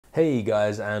Hey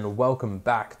guys, and welcome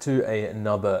back to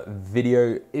another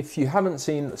video. If you haven't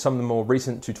seen some of the more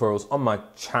recent tutorials on my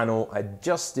channel, I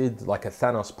just did like a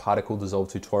Thanos particle dissolve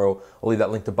tutorial. I'll leave that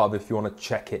linked above if you want to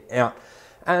check it out.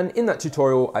 And in that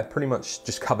tutorial, I pretty much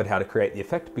just covered how to create the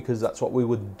effect because that's what we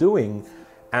were doing.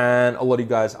 And a lot of you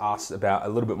guys asked about a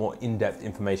little bit more in-depth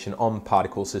information on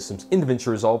particle systems in Davinci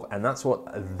Resolve, and that's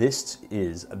what this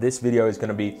is. This video is going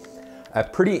to be a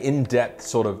pretty in-depth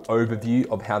sort of overview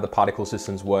of how the particle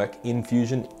systems work in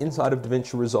Fusion inside of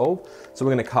Davinci Resolve. So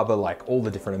we're going to cover like all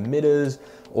the different emitters,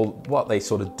 or what they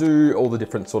sort of do, all the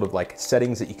different sort of like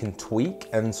settings that you can tweak.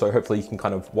 And so hopefully you can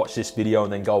kind of watch this video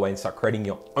and then go away and start creating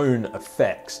your own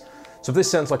effects. So if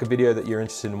this sounds like a video that you're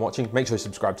interested in watching, make sure you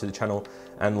subscribe to the channel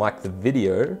and like the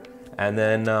video. And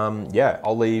then, yeah,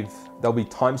 there'll be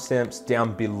timestamps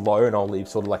down below, and I'll leave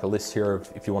sort of like a list here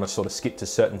of if you want to sort of skip to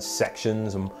certain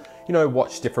sections and, you know,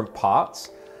 watch different parts.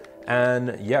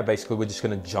 And yeah, basically we're just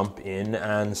going to jump in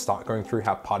and start going through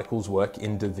how particles work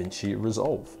in Davinci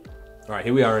Resolve. All right,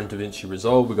 here we are in Davinci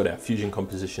Resolve. We've got our Fusion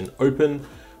composition open.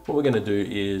 What we're going to do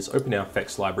is open our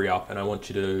effects library up, and I want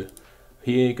you to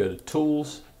here go to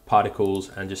Tools, Particles,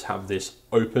 and just have this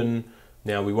open.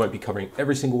 Now we won't be covering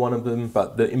every single one of them,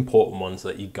 but the important ones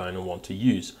that you're going to want to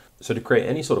use. So to create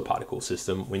any sort of particle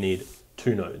system, we need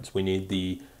two nodes. We need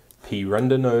the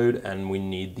pRender node and we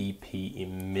need the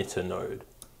pEmitter node.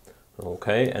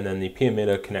 Okay, and then the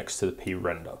pEmitter connects to the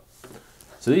pRender.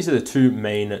 So these are the two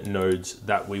main nodes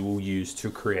that we will use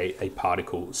to create a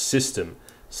particle system.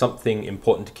 Something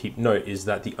important to keep note is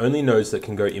that the only nodes that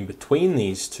can go in between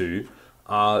these two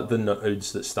are the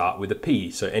nodes that start with a P.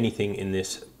 So anything in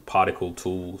this particle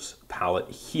tools palette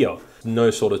here. No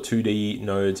sort of 2D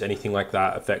nodes, anything like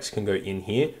that. Effects can go in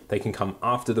here. They can come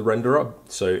after the renderer.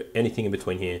 So anything in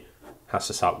between here has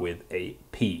to start with a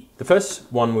P. The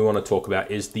first one we want to talk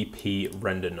about is the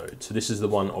pRender node. So this is the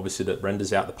one obviously that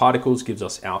renders out the particles, gives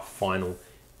us our final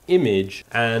image.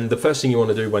 And the first thing you want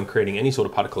to do when creating any sort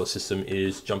of particle system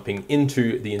is jumping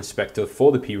into the inspector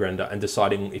for the pRender and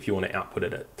deciding if you want to output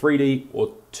it at 3D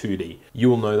or 2D. You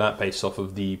will know that based off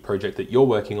of the project that you're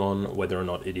working on, whether or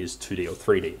not it is 2D or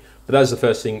 3D. But that is the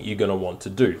first thing you're going to want to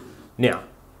do. Now,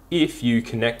 if you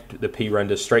connect the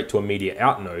pRender straight to a media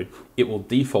out node, it will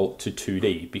default to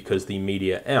 2D because the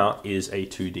media out is a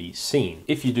 2D scene.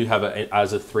 If you do have it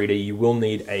as a 3D, you will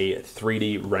need a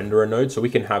 3D renderer node. So we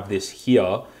can have this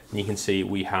here, and you can see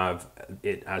we have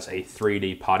it as a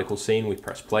 3D particle scene. We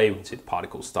press play, we can see the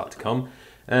particles start to come,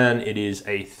 and it is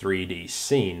a 3D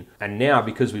scene. And now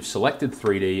because we've selected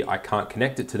 3D, I can't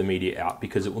connect it to the media out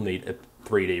because it will need a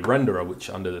 3D renderer, which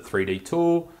under the 3D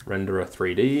tool, renderer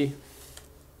 3D,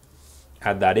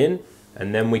 add that in,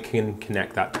 and then we can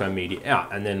connect that to our media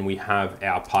out, and then we have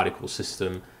our particle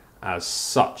system as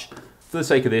such. For the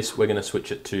sake of this, we're going to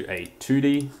switch it to a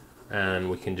 2D, and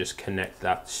we can just connect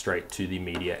that straight to the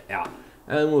media out,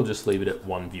 and we'll just leave it at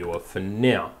one viewer for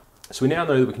now. So we now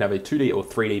know that we can have a 2D or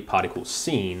 3D particle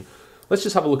scene. Let's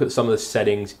just have a look at some of the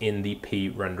settings in the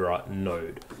pRenderer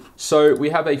node. So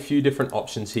we have a few different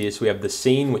options here. So we have the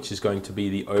scene, which is going to be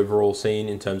the overall scene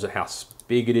in terms of how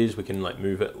big it is. We can like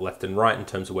move it left and right in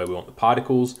terms of where we want the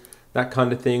particles, that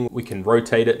kind of thing. We can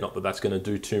rotate it, not that that's going to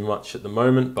do too much at the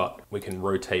moment, but we can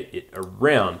rotate it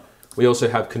around. We also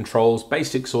have controls,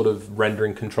 basic sort of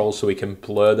rendering controls, so we can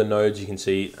blur the nodes. You can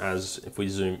see as if we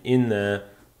zoom in there,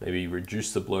 maybe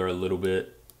reduce the blur a little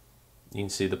bit, you can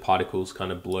see the particles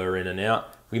kind of blur in and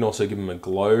out. We can also give them a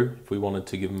glow if we wanted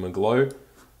to give them a glow.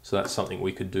 So that's something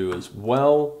we could do as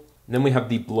well. And then we have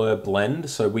the blur blend.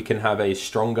 So we can have a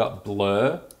stronger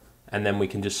blur and then we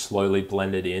can just slowly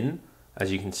blend it in.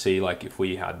 As you can see, like if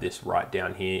we had this right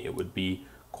down here, it would be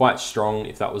quite strong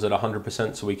if that was at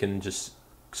 100%. So we can just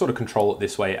sort of control it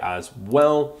this way as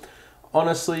well.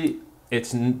 Honestly,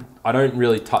 I don't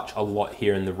really touch a lot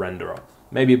here in the renderer.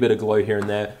 Maybe a bit of glow here and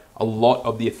there. A lot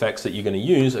of the effects that you're going to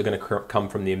use are going to come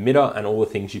from the emitter and all the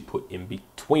things you put in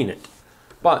between it.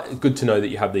 But good to know that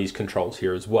you have these controls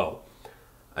here as well.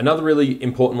 Another really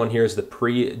important one here is the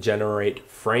pre-generate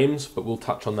frames, but we'll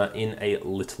touch on that in a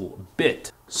little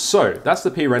bit. So that's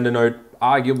the pRender node,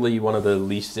 arguably one of the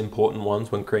least important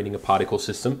ones when creating a particle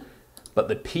system. But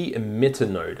the pEmitter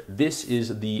node, this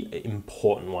is the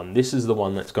important one. This is the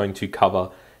one that's going to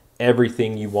cover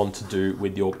everything you want to do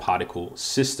with your particle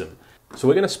system. So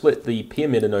we're going to split the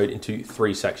pEmitter node into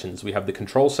three sections. We have the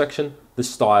control section, the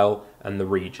style, and the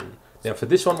region. Now for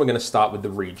this one, we're going to start with the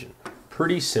region.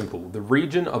 Pretty simple. The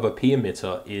region of a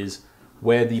pEmitter is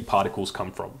where the particles come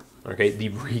from, okay? The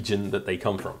region that they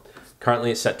come from.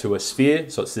 Currently it's set to a sphere,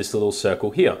 so it's this little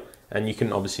circle here. And you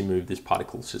can obviously move this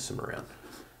particle system around,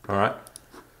 all right?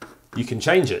 you can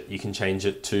change it. You can change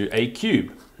it to a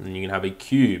cube, and you can have a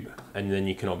cube, and then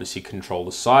you can obviously control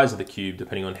the size of the cube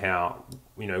depending on how,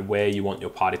 where you want your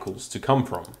particles to come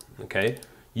from, okay?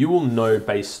 You will know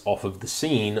based off of the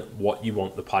scene what you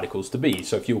want the particles to be.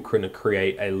 So if you were going to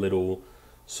create a little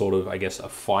sort of, I guess, a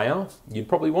fire, you'd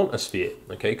probably want a sphere,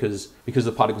 okay? Because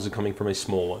the particles are coming from a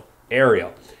smaller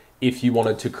area. If you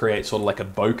wanted to create sort of like a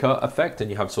bokeh effect and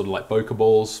you have sort of like bokeh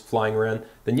balls flying around,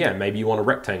 then yeah, maybe you want a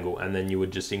rectangle, and then you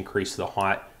would just increase the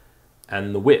height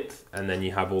and the width, and then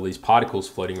you have all these particles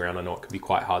floating around. I know it could be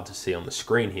quite hard to see on the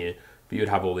screen here, but you'd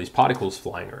have all these particles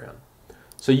flying around.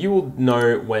 So you will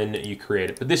know when you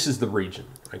create it, but this is the region,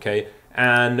 okay?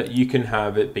 And you can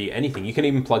have it be anything. You can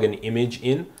even plug an image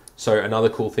in. So another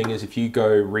cool thing is if you go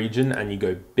region and you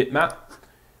go bitmap,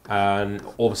 and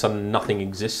all of a sudden nothing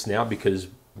exists now because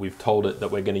we've told it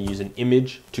that we're going to use an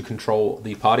image to control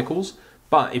the particles.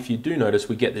 But if you do notice,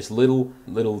 we get this little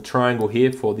triangle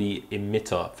here for the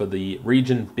emitter, for the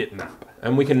region bitmap.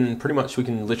 And we can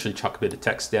literally chuck a bit of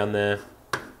text down there,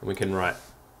 and we can write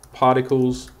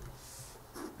particles,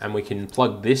 and we can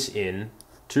plug this in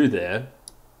to there.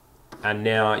 And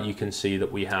now you can see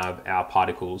that we have our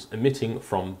particles emitting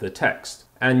from the text.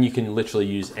 And you can literally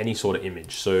use any sort of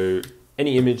image. So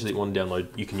any image that you want to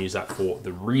download, you can use that for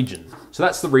the region. So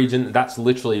that's the region. That's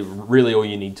literally really all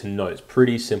you need to know. It's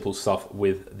pretty simple stuff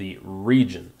with the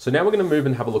region. So now we're going to move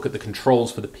and have a look at the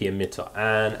controls for the pEmitter.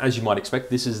 And as you might expect,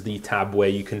 this is the tab where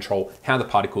you control how the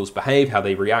particles behave, how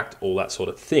they react, all that sort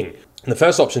of thing. And the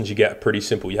first options you get are pretty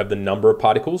simple. You have the number of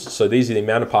particles. So these are the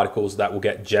amount of particles that will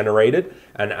get generated.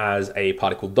 And as a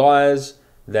particle dies,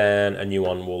 then a new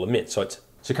one will emit. So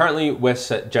currently we're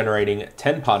generating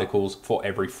 10 particles for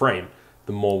every frame.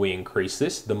 The more we increase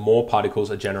this, the more particles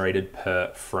are generated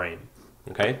per frame,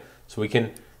 okay? So we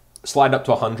can slide up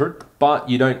to 100, but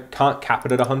you can't cap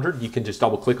it at 100. You can just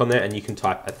double click on there and you can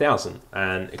type 1,000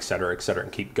 and et cetera,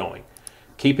 and keep going.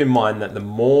 Keep in mind that the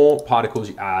more particles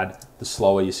you add, the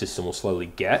slower your system will slowly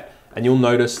get. And you'll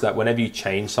notice that whenever you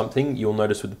change something, you'll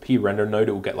notice with the pRender node,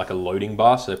 it will get like a loading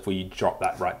bar. So if we drop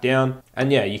that right down,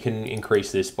 and yeah, you can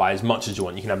increase this by as much as you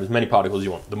want. You can have as many particles as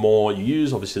you want. The more you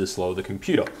use, obviously the slower the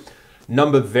computer.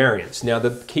 Number variance. Now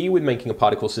the key with making a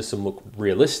particle system look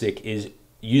realistic is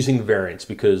using the variance,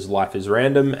 because life is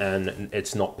random and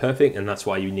it's not perfect, and that's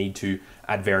why you need to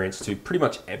add variance to pretty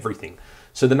much everything.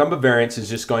 So the number variance is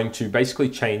just going to basically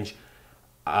change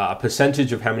a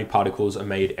percentage of how many particles are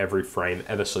made every frame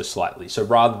ever so slightly. So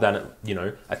rather than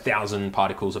 1,000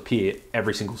 particles appear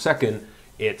every single second,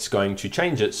 it's going to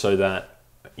change it so that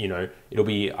it'll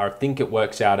be, I think it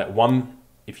works out at 1.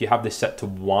 If you have this set to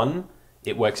 1,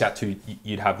 it works out to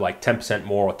you'd have like 10%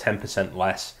 more or 10%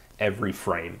 less every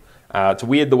frame. It's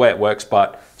weird the way it works,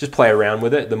 but just play around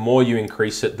with it. The more you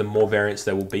increase it, the more variance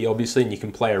there will be, obviously, and you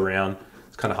can play around.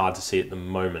 It's kind of hard to see at the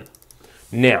moment.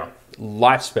 Now,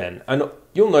 lifespan. And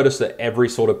you'll notice that every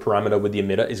sort of parameter with the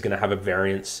emitter is going to have a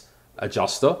variance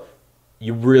adjuster.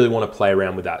 You really want to play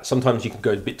around with that. Sometimes you can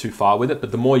go a bit too far with it,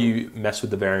 but the more you mess with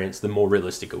the variance, the more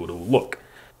realistic it will look.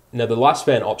 Now the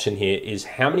lifespan option here is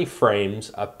how many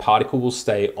frames a particle will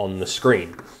stay on the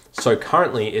screen. So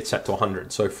currently it's set to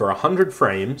 100. So for 100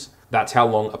 frames, that's how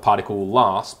long a particle will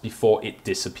last before it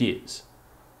disappears.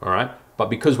 All right. But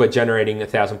because we're generating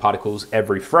 1,000 particles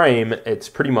every frame, it's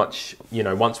pretty much,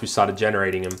 once we started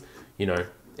generating them,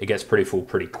 it gets pretty full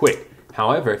pretty quick.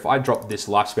 However, if I drop this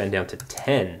lifespan down to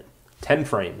 10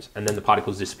 frames, and then the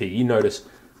particles disappear, you notice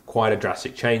quite a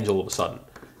drastic change all of a sudden.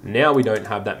 Now we don't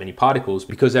have that many particles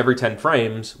because every 10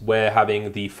 frames, we're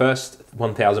having the first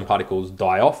 1,000 particles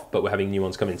die off, but we're having new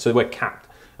ones come in. So we're capped,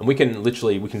 and we can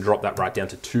drop that right down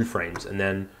to 2 frames. And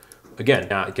then again,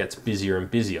 now it gets busier and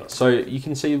busier. So you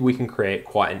can see we can create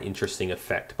quite an interesting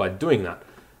effect by doing that.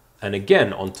 And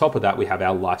again, on top of that, we have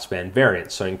our lifespan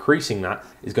variance. So increasing that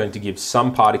is going to give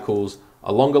some particles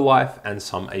a longer life and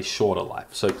some a shorter life.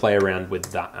 So play around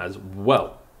with that as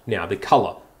well. Now the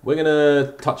color. We're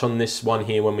gonna touch on this one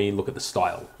here when we look at the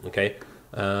style, okay?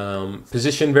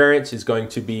 Position variance is going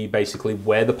to be basically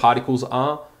where the particles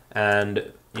are,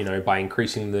 and by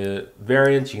increasing the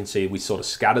variance, you can see we sort of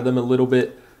scatter them a little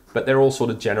bit, but they're all sort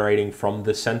of generating from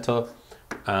the center.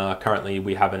 Currently,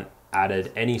 we haven't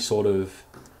added any sort of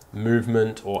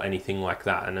movement or anything like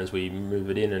that, and as we move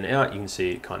it in and out, you can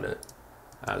see it kind of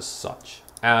as such.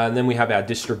 And then we have our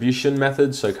distribution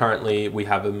methods. So currently, we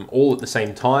have them all at the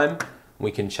same time.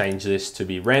 We can change this to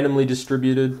be randomly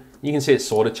distributed. You can see it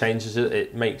sort of changes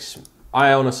it.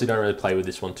 I honestly don't really play with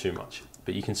this one too much,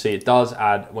 but you can see it does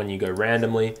add, when you go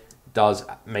randomly, it does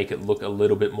make it look a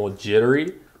little bit more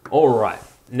jittery. All right,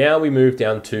 now we move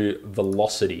down to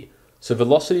velocity. So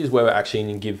velocity is where we're actually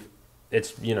going to give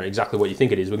it's, you know, exactly what you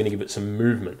think it is. We're going to give it some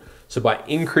movement. So by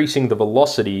increasing the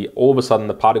velocity, all of a sudden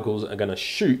the particles are going to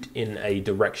shoot in a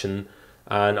direction.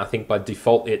 And I think by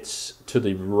default, it's to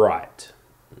the right.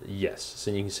 Yes.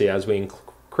 So you can see as we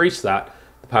increase that,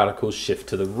 the particles shift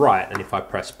to the right. And if I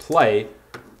press play,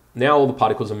 now all the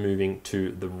particles are moving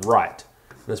to the right.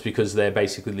 And that's because they're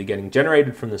basically getting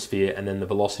generated from the sphere, and then the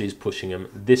velocity is pushing them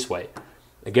this way.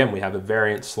 Again, we have a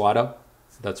variance slider.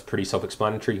 That's pretty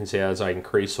self-explanatory. You can see as I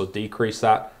increase or decrease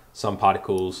that, some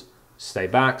particles stay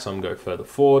back, some go further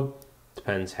forward.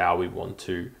 Depends how we want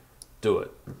to do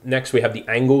it. Next, we have the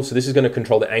angle. So this is going to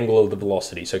control the angle of the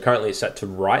velocity. So currently it's set to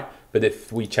right, but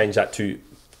if we change that to,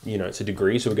 you know, it's a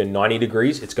degree, so we go 90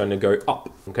 degrees, it's going to go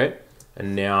up, okay?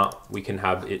 And now we can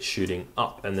have it shooting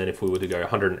up. And then if we were to go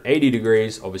 180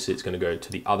 degrees, obviously it's going to go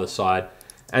to the other side.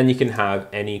 And you can have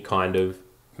any kind of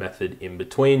method in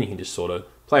between. You can just sort of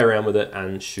play around with it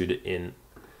and shoot it in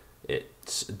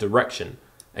its direction.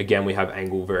 Again, we have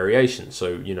angle variation. So,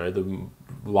 you know, the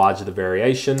larger the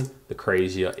variation, the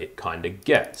crazier it kind of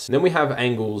gets. And then we have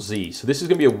angle Z. So this is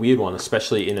going to be a weird one,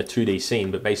 especially in a 2D scene,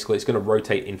 but basically it's going to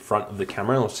rotate in front of the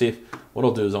camera. And I'll see if, what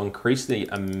I'll do is I'll increase the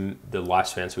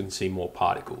lifespan so we can see more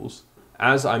particles.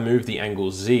 As I move the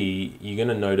angle Z, you're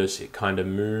going to notice it kind of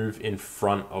move in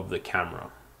front of the camera.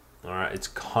 All right, it's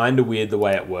kind of weird the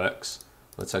way it works.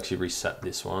 Let's actually reset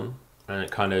this one. And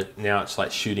it kind of, now it's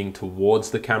like shooting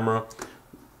towards the camera.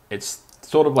 It's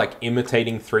sort of like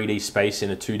imitating 3D space in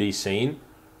a 2D scene,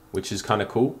 which is kind of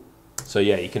cool. So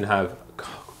yeah, you can have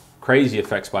crazy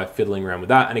effects by fiddling around with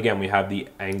that. And again, we have the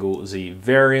angle Z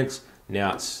variance.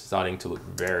 Now it's starting to look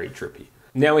very trippy.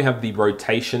 Now we have the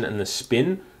rotation and the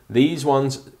spin. These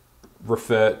ones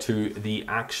refer to the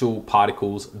actual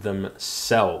particles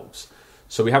themselves.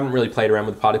 So we haven't really played around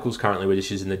with particles. Currently, we're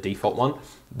just using the default one.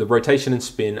 The rotation and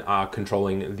spin are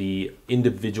controlling the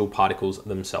individual particles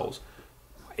themselves.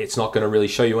 It's not going to really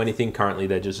show you anything. Currently,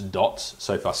 they're just dots.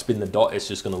 So if I spin the dot, it's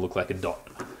just going to look like a dot.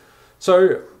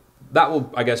 So that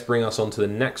will, I guess, bring us on to the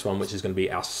next one, which is going to be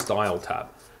our style tab.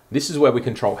 This is where we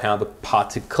control how the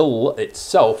particle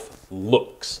itself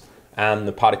looks. And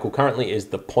the particle currently is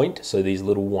the point, so these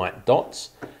little white dots.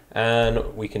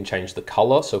 And we can change the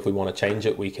color. So if we want to change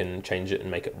it, we can change it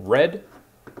and make it red.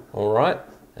 All right.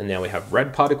 And now we have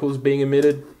red particles being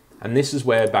emitted. And this is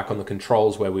where, back on the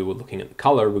controls where we were looking at the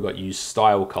color, we've got use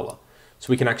style color. So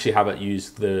we can actually have it use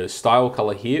the style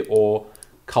color here or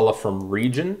color from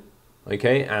region.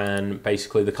 Okay, and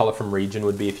basically the color from region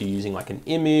would be if you're using like an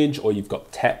image or you've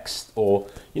got text, or,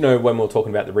 you know, when we were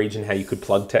talking about the region, how you could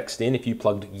plug text in. If you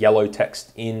plugged yellow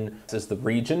text in as the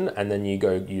region and then you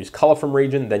go use color from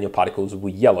region, then your particles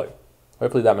will be yellow.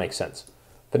 Hopefully that makes sense.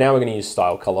 But now we're going to use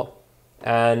style color,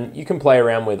 and you can play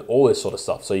around with all this sort of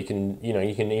stuff. So you can, you know,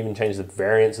 you can even change the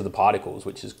variance of the particles,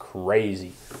 which is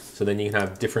crazy. So then you can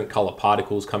have different color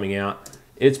particles coming out.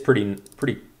 It's pretty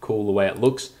cool the way it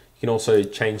looks. You can also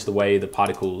change the way the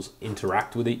particles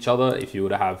interact with each other if you were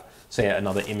to have, say,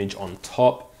 another image on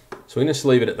top. So we're going to just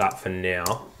leave it at that for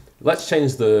now. Let's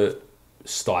change the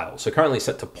style. So currently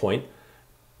set to point.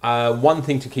 One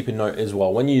thing to keep in note as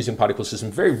well, when you're using particle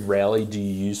systems, very rarely do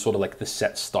you use sort of like the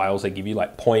set styles they give you,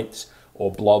 like points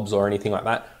or blobs or anything like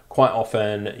that. Quite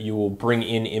often you will bring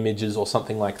in images or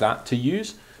something like that to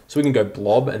use. So we can go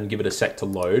blob and give it a sec to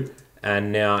load.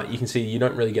 And now you can see you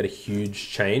don't really get a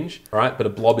huge change, right? But a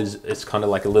blob is kind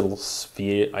of like a little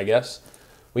sphere, I guess.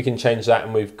 We can change that,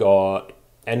 and we've got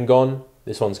Ngon.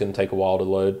 This one's going to take a while to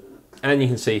load. And you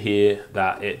can see here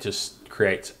that it just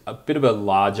creates a bit of a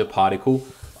larger particle.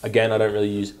 Again, I don't really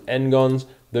use Ngons.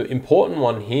 The important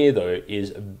one here though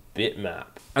is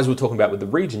bitmap. As we're talking about with the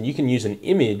region, you can use an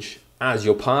image as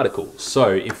your particle.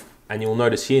 So and you'll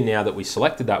notice here now that we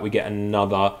selected that, we get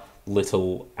another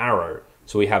little arrow.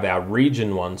 So we have our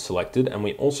region one selected, and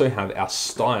we also have our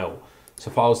style.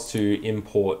 So if I was to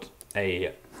import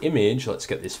a image, let's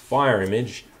get this fire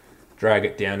image, drag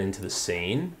it down into the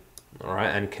scene, all right,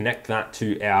 and connect that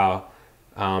to our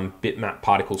bitmap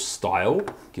particle style,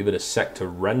 give it a sec to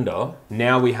render.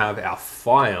 Now we have our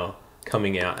fire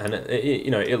coming out, and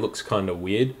it looks kind of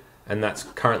weird, and that's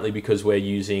currently because we're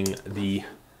using the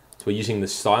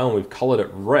style and we've colored it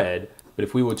red. But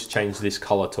if we were to change this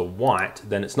color to white,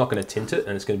 then it's not going to tint it,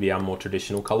 and it's going to be our more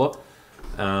traditional color.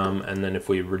 And then if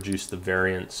we reduce the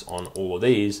variance on all of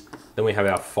these, then we have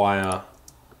our fire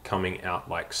coming out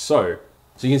like so.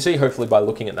 So you can see, hopefully by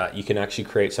looking at that, you can actually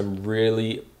create some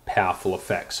really powerful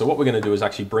effects. So what we're going to do is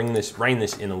actually rein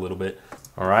this in a little bit.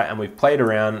 All right, and we've played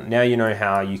around. Now you know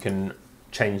how you can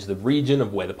change the region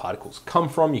of where the particles come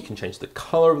from. You can change the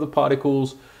color of the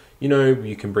particles. You know,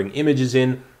 you can bring images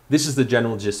in. This is the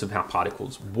general gist of how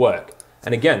particles work.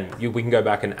 And again, we can go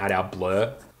back and add our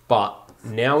blur, but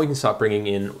now we can start bringing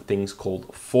in things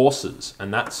called forces,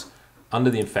 and that's under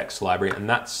the effects library, and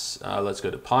that's, let's go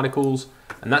to particles,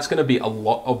 and that's gonna be a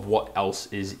lot of what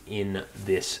else is in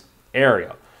this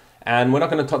area. And we're not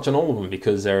gonna touch on all of them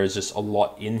because there is just a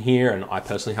lot in here, and I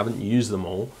personally haven't used them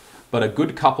all, but a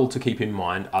good couple to keep in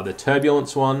mind are the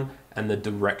turbulence one and the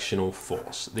directional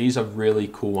force. These are really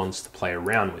cool ones to play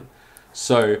around with.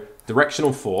 So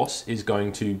directional force is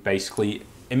going to basically,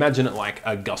 imagine it like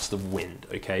a gust of wind,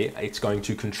 okay? It's going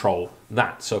to control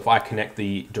that. So if I connect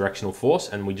the directional force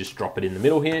and we just drop it in the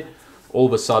middle here, all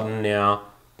of a sudden now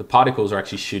the particles are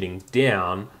actually shooting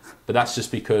down, but that's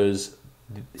just because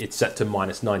it's set to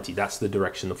 -90. That's the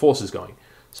direction the force is going.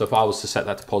 So if I was to set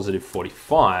that to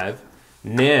 +45,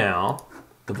 now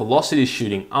the velocity is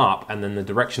shooting up and then the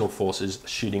directional force is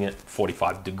shooting at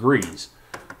 45 degrees.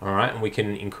 All right, and we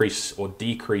can increase or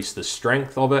decrease the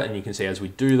strength of it. And you can see as we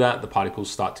do that, the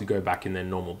particles start to go back in their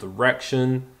normal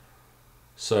direction.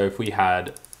 So if we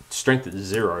had strength at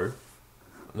 0,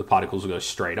 the particles will go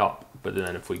straight up. But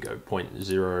then if we go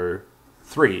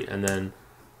 0.03, and then,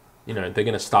 you know, they're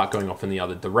gonna start going off in the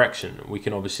other direction. We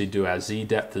can obviously do our Z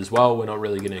depth as well. We're not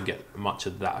really gonna get much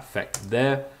of that effect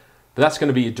there. But that's going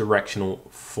to be a directional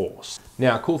force.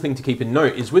 Now, a cool thing to keep in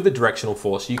note is with the directional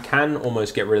force, you can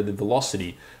almost get rid of the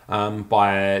velocity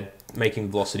by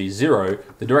making velocity 0.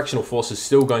 The directional force is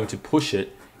still going to push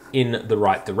it in the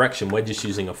right direction. We're just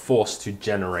using a force to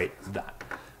generate that.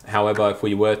 However, if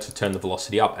we were to turn the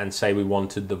velocity up and say we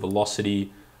wanted the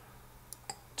velocity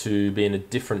to be in a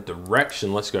different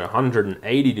direction, let's go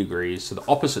 180 degrees to the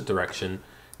opposite direction.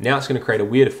 Now it's going to create a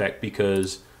weird effect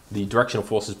because the directional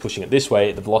force is pushing it this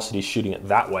way, the velocity is shooting it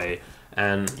that way,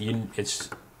 and you can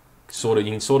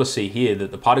sort of see here that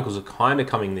the particles are kind of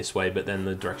coming this way, but then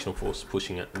the directional force is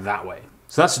pushing it that way.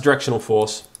 So that's the directional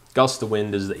force. Gust of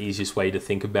wind is the easiest way to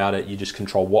think about it. You just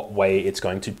control what way it's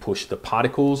going to push the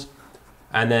particles.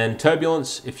 And then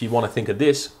turbulence, if you want to think of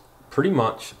this, pretty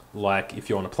much like if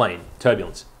you're on a plane,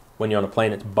 turbulence. When you're on a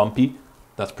plane, it's bumpy.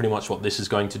 That's pretty much what this is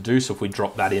going to do. So if we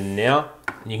drop that in now,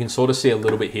 you can sort of see a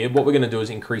little bit here. What we're going to do is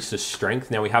increase the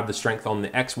strength. Now we have the strength on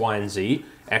the X, Y, and Z,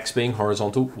 X being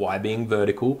horizontal, Y being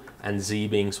vertical, and Z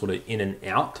being sort of in and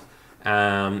out.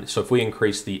 So if we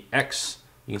increase the X,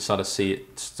 you can start to see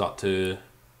it start to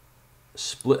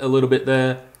split a little bit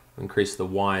there. Increase the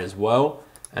Y as well.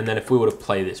 And then if we were to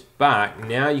play this back,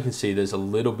 now you can see there's a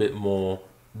little bit more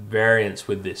variance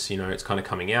with this. You know, it's kind of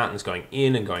coming out and it's going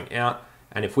in and going out.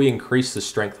 And if we increase the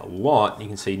strength a lot, you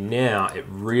can see now it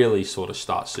really sort of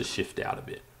starts to shift out a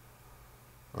bit.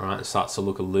 All right, it starts to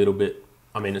look a little bit,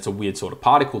 I mean, it's a weird sort of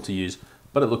particle to use,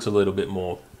 but it looks a little bit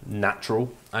more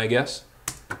natural, I guess.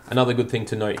 Another good thing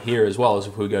to note here as well is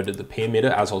if we go to the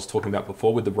pEmitter, as I was talking about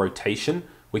before with the rotation,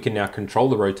 we can now control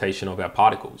the rotation of our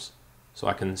particles. So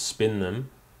I can spin them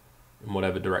in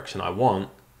whatever direction I want.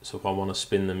 So if I want to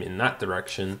spin them in that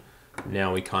direction,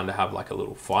 now we kind of have like a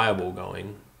little fireball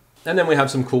going. And then we have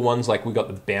some cool ones, like we got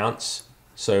the bounce.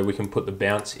 So we can put the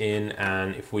bounce in,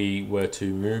 and if we were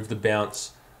to move the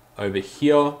bounce over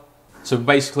here. So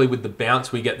basically with the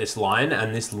bounce, we get this line,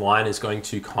 and this line is going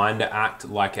to kind of act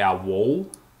like our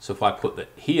wall. So if I put that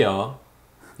here,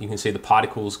 you can see the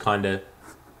particles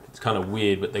it's kind of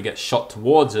weird, but they get shot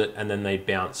towards it and then they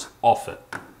bounce off it.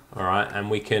 All right, and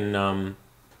we can,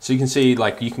 so you can see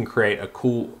like you can create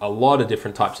a lot of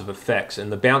different types of effects,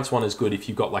 and the bounce one is good if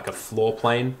you've got like a floor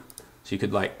plane. So you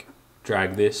could like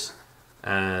drag this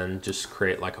and just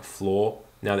create like a floor.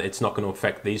 Now it's not going to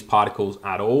affect these particles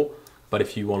at all, but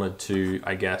if you wanted to,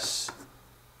 I guess,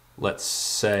 let's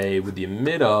say with the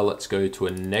emitter, let's go to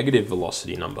a negative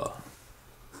velocity number.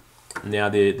 Now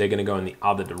they're going to go in the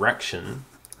other direction,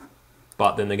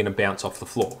 but then they're going to bounce off the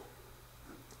floor.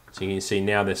 So you can see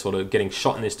now they're sort of getting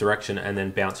shot in this direction and then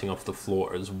bouncing off the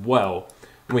floor as well.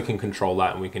 And we can control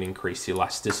that, and we can increase the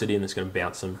elasticity, and it's going to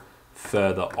bounce them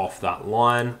further off that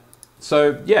line.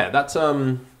 So yeah, that's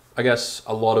I guess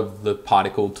a lot of the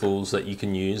particle tools that you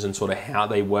can use and sort of how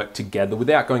they work together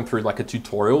without going through like a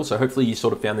tutorial. So hopefully you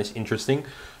sort of found this interesting.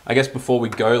 I guess before we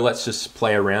go, let's just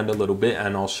play around a little bit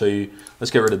and I'll show you.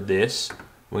 Let's get rid of this.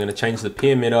 We're going to change the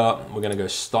pEmitter. We're going to go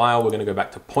style. We're going to go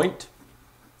back to point.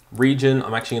 Region,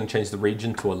 I'm actually going to change the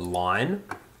region to a line,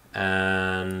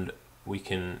 and we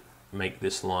can make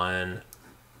this line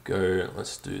go,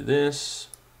 let's do this.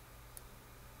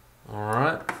 All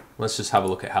right, let's just have a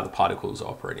look at how the particles are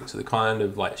operating. So they're kind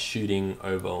of like shooting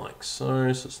over like so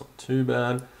it's not too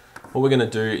bad. What we're going to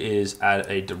do is add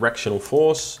a directional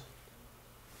force,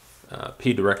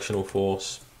 P directional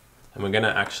force, and we're going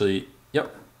to actually,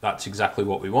 yep, that's exactly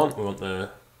what we want. We want the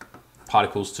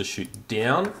particles to shoot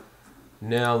down.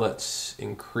 Now let's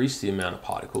increase the amount of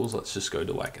particles. Let's just go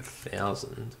to like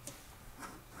 1,000.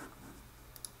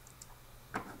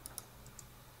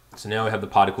 So now we have the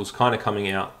particles kind of coming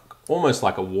out almost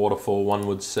like a waterfall, one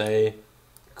would say.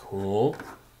 Cool.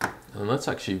 And let's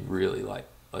actually really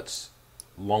let's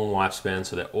long lifespan,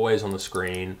 so they're always on the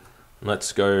screen.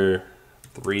 Let's go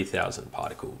 3,000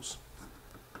 particles.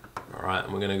 All right,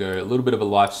 and we're gonna go a little bit of a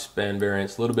lifespan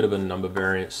variance, a little bit of a number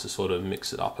variance to sort of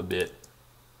mix it up a bit.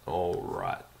 All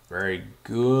right, very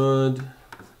good.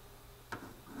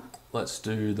 Let's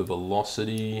do the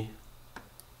velocity.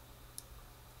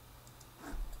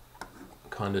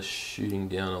 Kind of shooting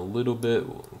down a little bit.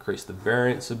 We'll increase the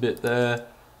variance a bit there.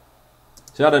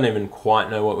 So I don't even quite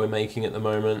know what we're making at the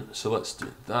moment. So let's do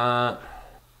that.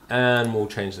 And we'll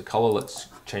change the color. Let's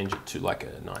change it to like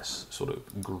a nice sort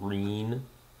of green.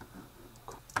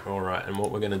 All right, and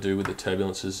what we're gonna do with the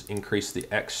turbulence is increase the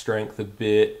X strength a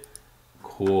bit.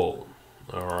 Cool.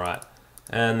 All right,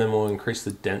 and then we'll increase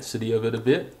the density of it a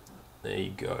bit. There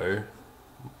you go.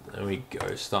 There we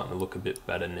go, starting to look a bit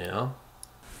better now.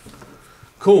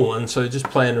 Cool, and so just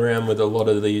playing around with a lot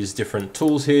of these different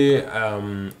tools here,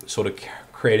 sort of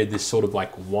created this sort of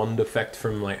like wand effect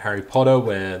from like Harry Potter,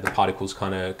 where the particles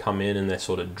kind of come in and they're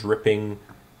sort of dripping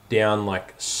down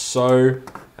like so.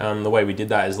 The way we did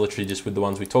that is literally just with the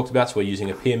ones we talked about. So we're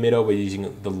using a pEmitter, we're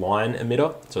using the line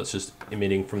emitter. So it's just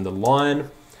emitting from the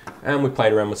line. And we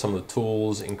played around with some of the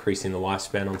tools, increasing the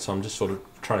lifespan on some, just sort of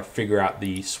trying to figure out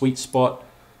the sweet spot.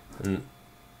 And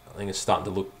I think it's starting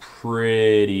to look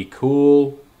pretty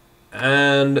cool.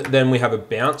 And then we have a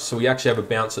bounce. So we actually have a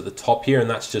bounce at the top here, and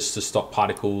that's just to stop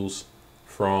particles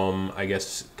from, I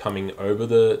guess, coming over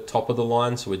the top of the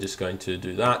line. So we're just going to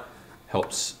do that.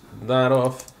 Helps that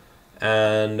off.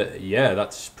 And yeah,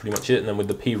 that's pretty much it. And then with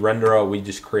the pRenderer, we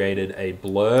just created a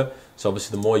blur. So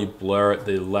obviously the more you blur it,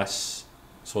 the less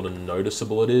sort of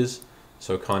noticeable it is.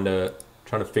 So kind of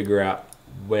trying to figure out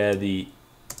where the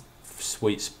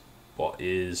sweet spot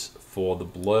is for the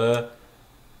blur,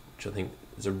 which I think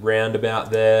is around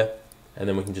about there. And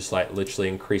then we can just like literally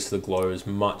increase the glow as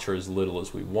much or as little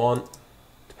as we want,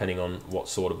 depending on what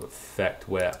sort of effect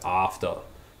we're after.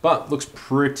 But looks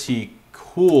pretty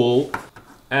cool.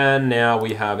 And now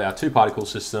we have our two particle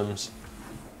systems,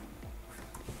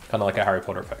 kind of like a Harry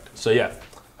Potter effect. So yeah,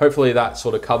 hopefully that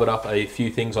sort of covered up a few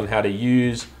things on how to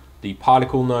use the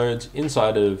particle nodes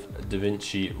inside of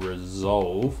Davinci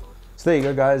Resolve. So there you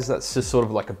go, guys. That's just sort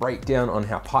of like a breakdown on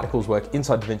how particles work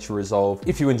inside Davinci Resolve.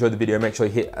 If you enjoyed the video, make sure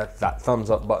you hit that thumbs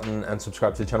up button and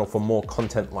subscribe to the channel for more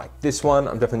content like this one.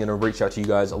 I'm definitely gonna reach out to you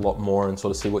guys a lot more and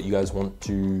sort of see what you guys want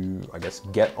to, I guess,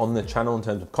 get on the channel in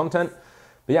terms of content.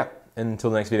 But yeah, until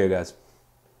the next video, guys.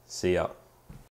 See ya.